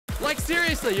Like,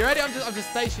 seriously, you ready? I'm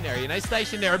just stationary, you know?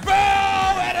 Stationary. Boom!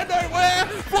 Out of nowhere!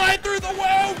 Flying through the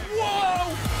world!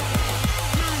 Whoa!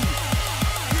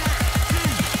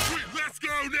 Let's go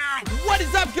now! What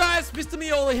is up, guys? Mr.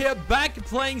 Miola here, back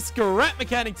playing Scrap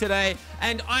Mechanic today.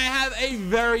 And I have a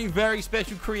very, very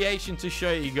special creation to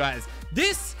show you guys.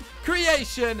 This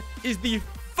creation is the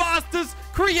fastest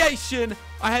creation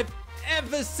I have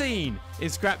ever seen in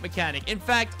Scrap Mechanic. In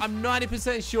fact, I'm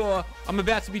 90% sure I'm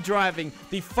about to be driving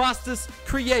the fastest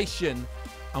creation,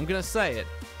 I'm gonna say it,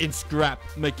 in Scrap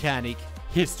Mechanic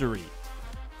history.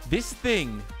 This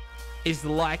thing is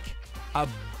like a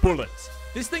bullet.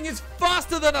 This thing is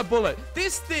faster than a bullet.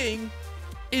 This thing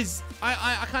is,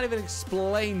 I can't even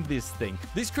explain this thing.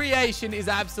 This creation is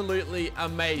absolutely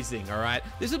amazing, all right?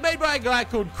 This is made by a guy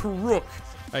called Crook,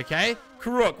 okay?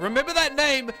 Crook. Remember that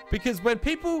name, because when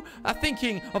people are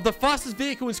thinking of the fastest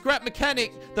vehicle in Scrap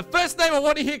Mechanic, the first name I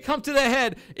want to hear come to their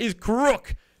head is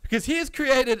Crook, because he has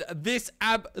created this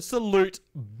absolute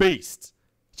beast.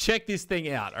 Check this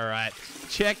thing out, all right?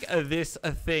 Check this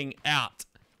thing out.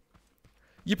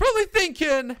 You're probably thinking,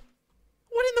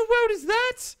 what in the world is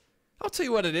that? I'll tell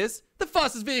you what it is. The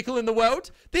fastest vehicle in the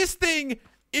world. This thing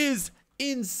is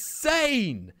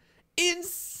insane.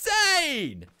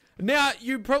 Insane. Now,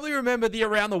 you probably remember the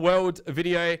Around the World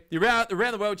video, the Around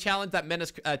the World challenge that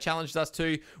Menace challenged us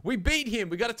to. We beat him.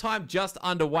 We got a time just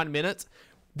under 1 minute.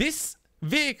 This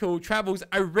vehicle travels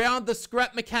around the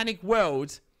Scrap Mechanic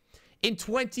world in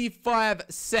 25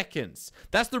 seconds.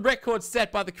 That's the record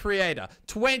set by the creator.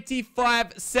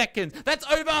 25 seconds.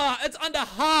 It's under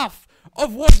half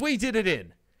of what we did it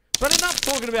in. But enough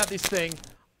talking about this thing.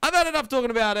 I've had enough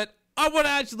talking about it. I want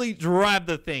to actually drive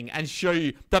the thing and show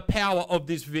you the power of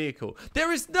this vehicle.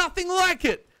 There is nothing like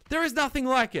it. There is nothing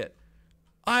like it.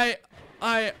 I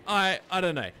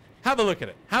don't know. Have a look at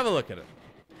it. Have a look at it.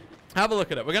 Have a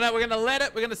look at it. We're gonna let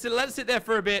it sit there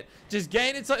for a bit. Just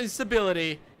gain its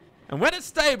stability. And when it's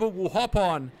stable, we'll hop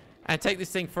on and take this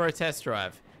thing for a test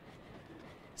drive.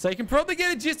 So you can probably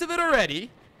get a gist of it already.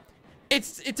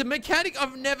 It's a mechanic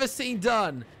I've never seen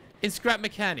done in Scrap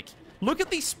Mechanic. Look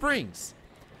at these springs.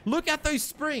 Look at those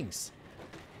springs.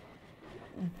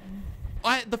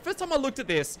 The first time I looked at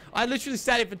this, I literally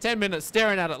sat here for 10 minutes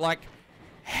staring at it like,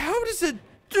 how does it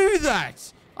do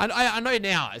that? I know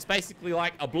now. It's basically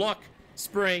like a block,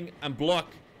 spring, and block,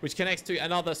 which connects to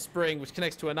another spring, which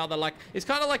connects to another. Like, it's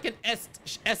kind of like an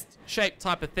S-shaped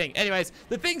type of thing. Anyways,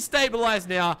 the thing's stabilized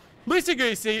now.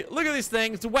 Loosey-goosey. Look at this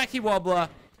thing. It's a wacky wobbler.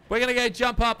 We're going to go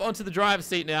jump up onto the driver's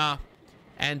seat now.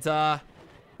 And I'm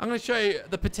going to show you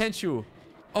the potential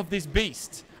of this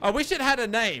beast. I wish it had a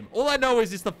name. All I know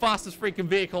is it's the fastest freaking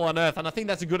vehicle on Earth, and I think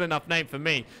that's a good enough name for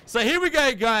me. So here we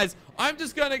go, guys. I'm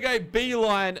just going to go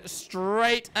beeline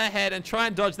straight ahead and try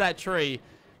and dodge that tree.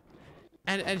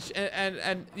 And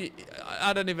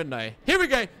I don't even know. Here we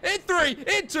go. In 3,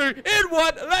 in 2, in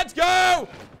 1. Let's go!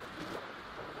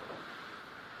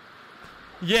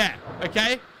 Yeah,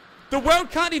 okay. The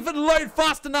world can't even load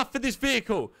fast enough for this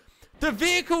vehicle. The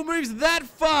vehicle moves that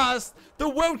fast, the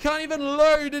world can't even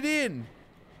load it in.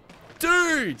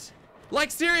 Dude!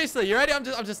 Like, seriously, you ready? I'm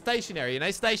just stationary, you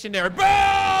know? Stationary. Boom!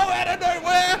 Out of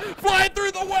nowhere! Flying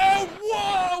through the world!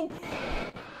 Whoa!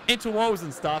 Into walls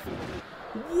and stuff.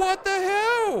 What the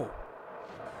hell?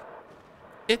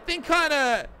 It thing kind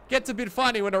of gets a bit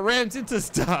funny when it rams into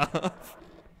stuff.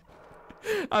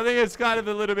 I think it's kind of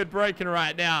a little bit broken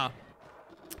right now.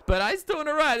 But it's doing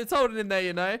it right. It's holding in there,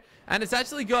 you know? And it's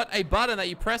actually got a button that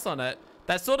you press on it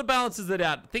that sort of balances it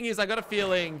out. The thing is, I got a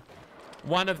feeling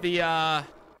one of the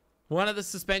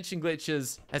suspension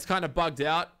glitches has kind of bugged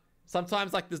out.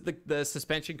 Sometimes, like, the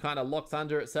suspension kind of locks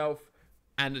under itself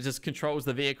and it just controls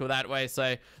the vehicle that way.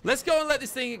 So let's go and let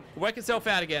this thing work itself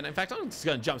out again. In fact, I'm just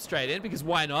going to jump straight in because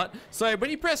why not? So when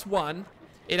you press 1,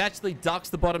 it actually ducks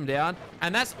the bottom down.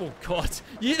 And that's, oh God,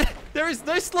 there is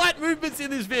no slight movements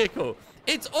in this vehicle.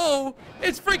 It's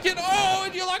freaking,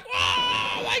 and you're like,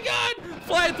 oh my God,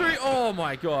 flying through, oh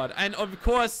my God. And of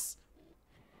course,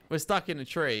 we're stuck in a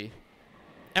tree.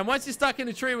 And once you're stuck in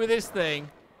a tree with this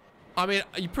thing, I mean,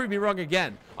 you proved me wrong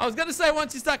again. I was gonna say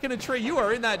once you're stuck in a tree, you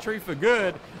are in that tree for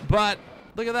good. But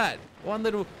look at that, one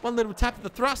little tap of the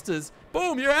thrusters,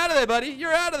 boom, you're out of there, buddy.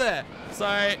 You're out of there.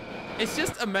 So it's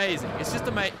just amazing. It's just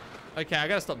amazing. Okay, I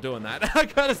gotta stop doing that. I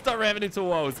gotta stop ramming into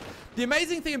walls. The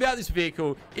amazing thing about this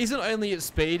vehicle isn't only its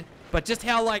speed, but just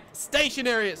how, like,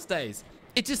 stationary it stays.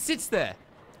 It just sits there.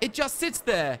 It just sits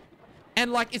there.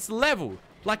 And, like, it's level.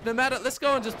 Like, no matter... Let's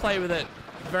go and just play with it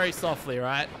very softly,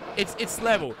 right? It's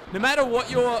level. No matter what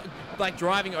you're, like,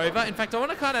 driving over. In fact, I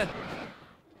want to kind of...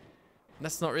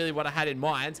 That's not really what I had in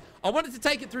mind. I wanted to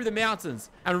take it through the mountains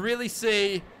and really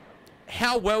see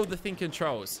how well the thing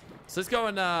controls. So let's go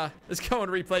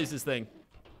and replace this thing.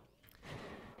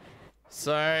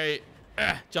 So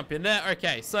jump in there.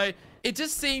 Okay, so it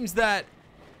just seems that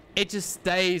it just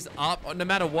stays up no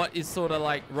matter what is sort of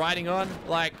like riding on.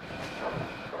 Like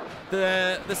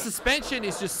the suspension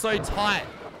is just so tight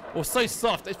or so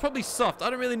soft. It's probably soft. I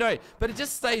don't really know, but it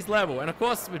just stays level. And of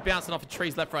course, we're bouncing off of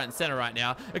trees left, right, and center right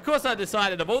now. Of course, I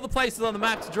decided of all the places on the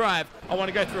map to drive, I want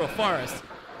to go through a forest.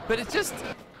 But it's just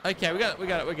okay. We got it.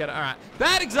 All right.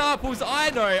 Bad examples.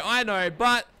 I know.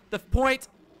 But the point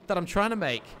that I'm trying to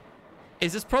make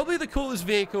is this probably the coolest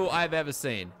vehicle I've ever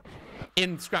seen.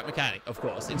 In Scrap Mechanic, of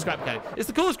course. In Scrap Mechanic. It's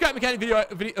the coolest Scrap Mechanic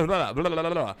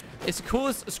It's the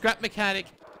coolest Scrap Mechanic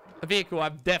vehicle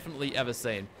I've definitely ever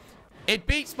seen. It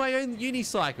beats my own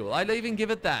unicycle. I'll even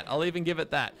give it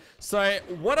that. So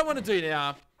what I want to do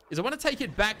now is I want to take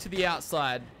it back to the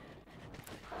outside.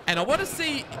 And I want to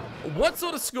see what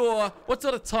sort of score, what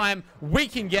sort of time we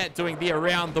can get doing the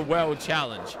Around the World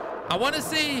Challenge. I want to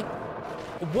see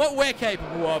what we're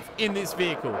capable of in this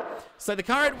vehicle. So the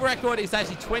current record is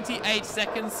actually 28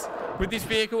 seconds with this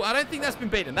vehicle. I don't think that's been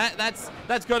beaten. That's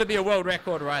got to be a world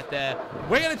record right there.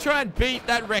 We're going to try and beat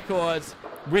that record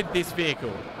with this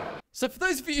vehicle. So for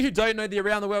those of you who don't know the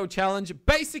Around the World Challenge,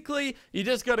 basically, you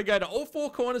just got to go to all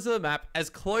 4 corners of the map as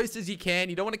close as you can.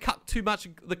 You don't want to cut too much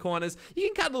of the corners.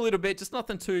 You can cut a little bit, just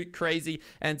nothing too crazy.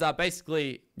 And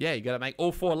basically, yeah, you got to make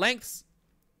all 4 lengths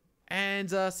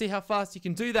and see how fast you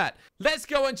can do that. Let's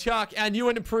go and chuck our new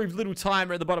and improved little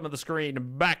timer at the bottom of the screen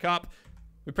back up.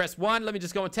 We press 1. Let me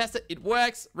just go and test it. It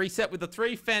works. Reset with the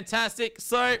 3. Fantastic.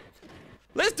 So,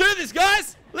 let's do this,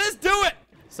 guys. Let's do it.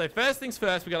 So first things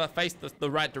first, we gotta face the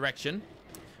right direction.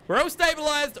 We're all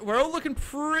stabilized. We're all looking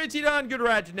pretty darn good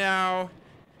right now.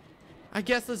 I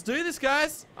guess let's do this,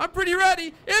 guys. I'm pretty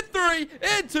ready. In 3,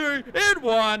 in 2, in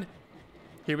 1.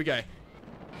 Here we go.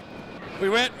 We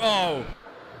went. Oh.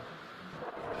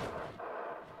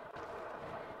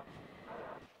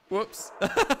 Whoops.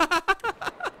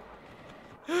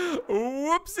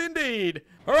 Whoops, indeed.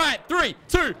 All right, 3,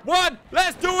 2, 1.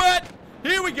 Let's do it.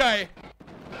 Here we go.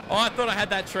 Oh, I thought I had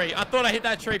that tree. I thought I hit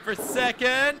that tree for a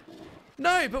second.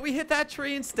 No, but we hit that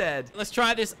tree instead. Let's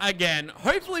try this again.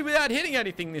 Hopefully without hitting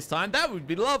anything this time. That would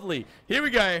be lovely. Here we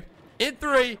go. In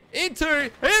 3, in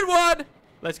 2, in 1.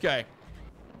 Let's go.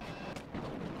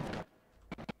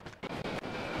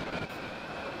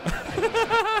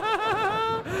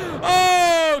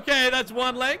 Oh, okay, that's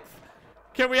 1 length.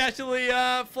 Can we actually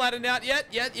flatten out yet?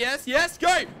 Yes.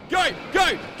 Go.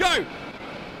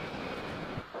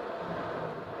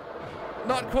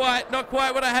 Not quite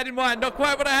what I had in mind. Not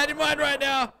quite what I had in mind right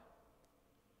now.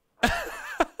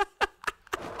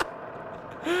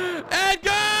 And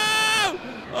go!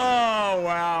 Oh,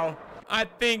 wow. I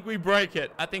think we break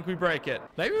it. Maybe we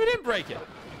didn't break it.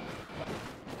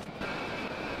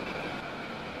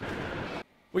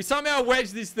 We somehow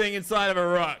wedged this thing inside of a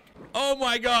rock. Oh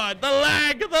my god. The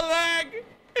lag.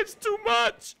 It's too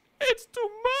much.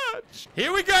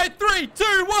 Here we go. 3,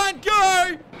 2, 1,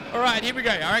 go! All right, here we go.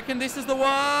 I reckon this is the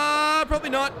one. Probably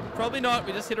not.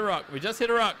 We just hit a rock.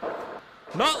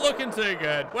 Not looking too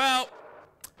good. Well,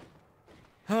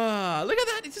 look at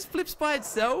that. It just flips by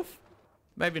itself.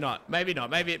 Maybe not. Maybe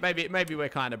we're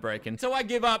kind of broken. So I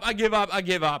give up.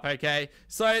 Okay.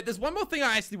 So there's one more thing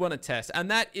I actually want to test, and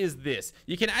that is this.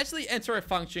 You can actually enter a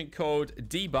function called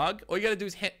debug. All you got to do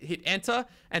is hit enter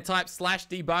and type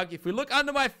 /debug. If we look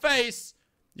under my face,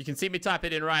 you can see me type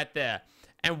it in right there.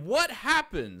 And what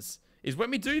happens is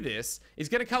when we do this, it's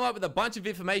going to come up with a bunch of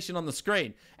information on the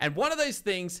screen. And one of those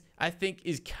things, I think,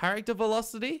 is character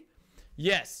velocity.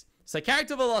 Yes. So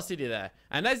character velocity there.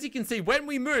 And as you can see, when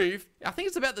we move, I think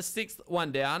it's about the 6th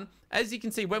one down. As you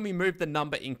can see, when we move, the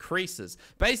number increases.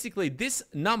 Basically, this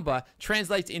number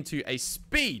translates into a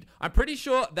speed. I'm pretty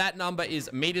sure that number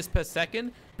is meters per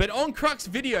second. But on Crux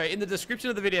video, in the description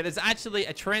of the video, there's actually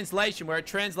a translation where it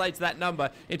translates that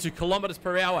number into kilometers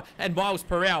per hour and miles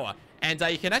per hour. And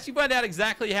you can actually find out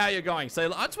exactly how you're going.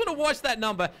 So I just want to watch that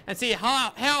number and see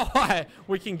how high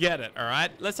we can get it, all right?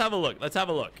 Let's have a look.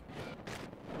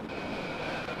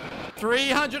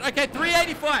 300. Okay,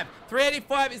 385.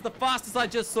 385 is the fastest I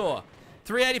just saw.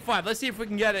 385. Let's see if we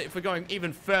can get it if we're going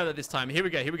even further this time. Here we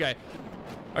go.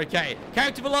 Okay,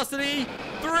 character velocity.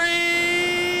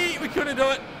 3. We couldn't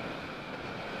do it.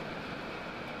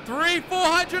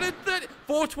 430.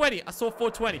 420. I saw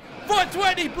 420.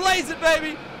 420. Blaze it,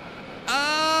 baby.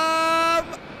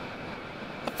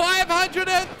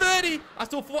 530. I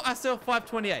saw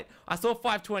 528. I saw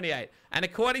 528. And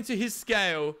according to his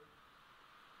scale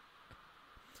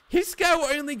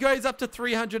only goes up to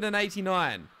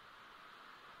 389.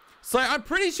 So I'm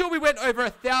pretty sure we went over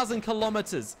 1,000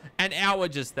 kilometers an hour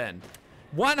just then.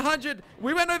 100,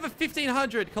 we went over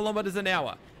 1,500 kilometers an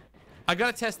hour. I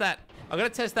gotta test that. I gotta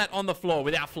test that on the floor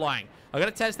without flying. I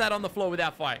gotta test that on the floor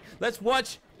without flying. Let's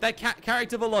watch that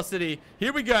character velocity.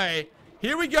 Here we go.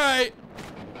 Here we go.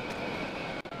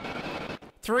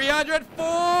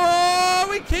 304.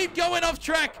 We keep going off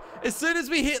track. As soon as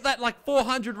we hit that like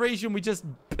 400 region, we just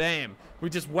bam. We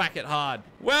just whack it hard.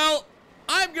 Well,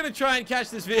 I'm gonna try and catch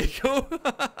this vehicle.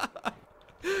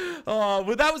 Oh,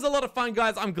 well, that was a lot of fun,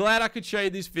 guys. I'm glad I could show you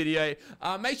this video.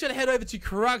 Make sure to head over to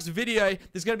Karuk's video.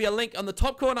 There's going to be a link on the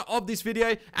top corner of this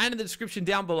video and in the description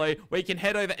down below where you can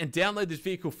head over and download this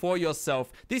vehicle for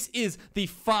yourself. This is the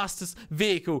fastest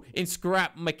vehicle in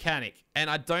Scrap Mechanic, and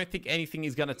I don't think anything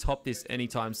is going to top this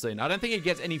anytime soon. I don't think it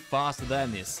gets any faster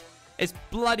than this. It's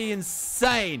bloody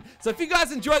insane. So if you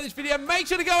guys enjoyed this video, make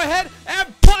sure to go ahead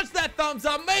and punch that thumbs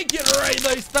up. Make it rain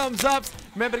those thumbs ups.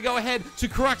 Remember to go ahead to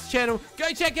Karuk's channel. Go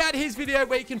check out his video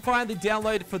where you can find the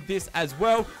download for this as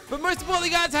well. But most importantly,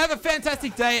 guys, have a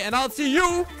fantastic day, and I'll see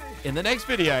you in the next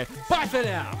video. Bye for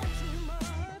now.